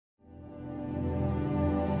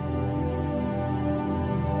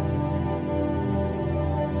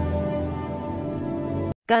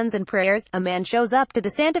Guns and prayers, a man shows up to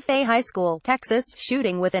the Santa Fe High School, Texas,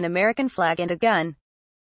 shooting with an American flag and a gun.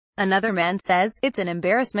 Another man says, "It's an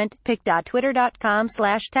embarrassment."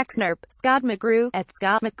 Pic.twitter.com/TexNerp. Scott McGrew, at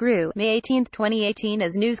Scott McGrew, May 18, 2018.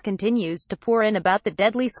 As news continues to pour in about the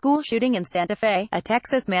deadly school shooting in Santa Fe, a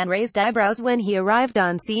Texas man raised eyebrows when he arrived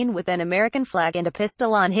on scene with an American flag and a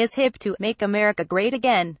pistol on his hip to "Make America Great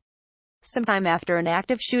Again." Sometime after an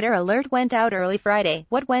active shooter alert went out early Friday,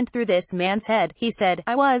 what went through this man's head? He said,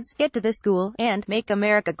 "I was, get to the school, and make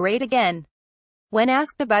America great again." When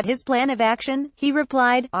asked about his plan of action, he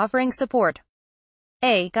replied, offering support.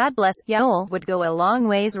 "God bless, y'all would go a long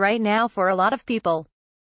ways right now for a lot of people."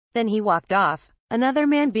 Then he walked off. Another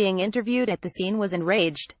man being interviewed at the scene was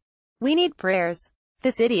enraged. "We need prayers.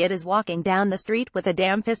 This idiot is walking down the street with a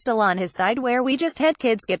damn pistol on his side where we just had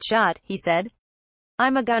kids get shot," he said.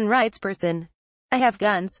 "I'm a gun rights person. I have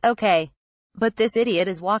guns, okay. But this idiot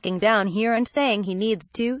is walking down here and saying he needs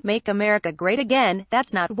to make America great again.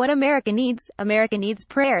 That's not what America needs. America needs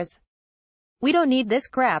prayers. We don't need this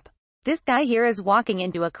crap. This guy here is walking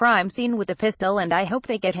into a crime scene with a pistol and I hope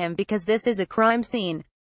they get him because this is a crime scene.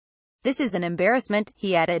 This is an embarrassment,"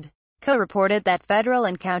 he added. Co-reported that federal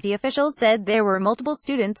and county officials said there were multiple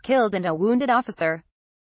students killed and a wounded officer.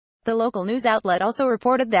 The local news outlet also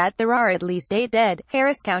reported that there are at least 8 dead.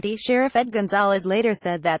 Harris County Sheriff Ed Gonzalez later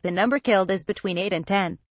said that the number killed is between 8 and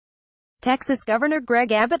 10. Texas Governor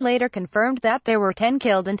Greg Abbott later confirmed that there were 10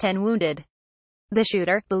 killed and 10 wounded. The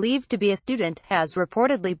shooter, believed to be a student, has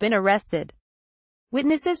reportedly been arrested.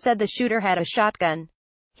 Witnesses said the shooter had a shotgun.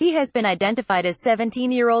 He has been identified as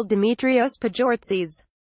 17-year-old Demetrios Pajortzis.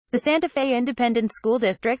 The Santa Fe Independent School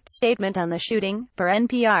District statement on the shooting, per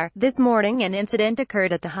NPR, this morning an incident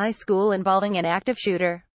occurred at the high school involving an active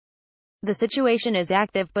shooter. The situation is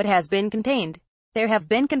active but has been contained. There have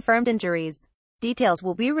been confirmed injuries. Details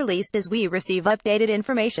will be released as we receive updated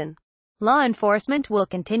information. Law enforcement will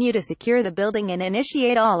continue to secure the building and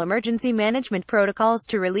initiate all emergency management protocols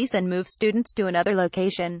to release and move students to another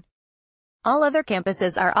location. All other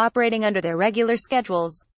campuses are operating under their regular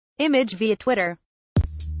schedules. Image via Twitter.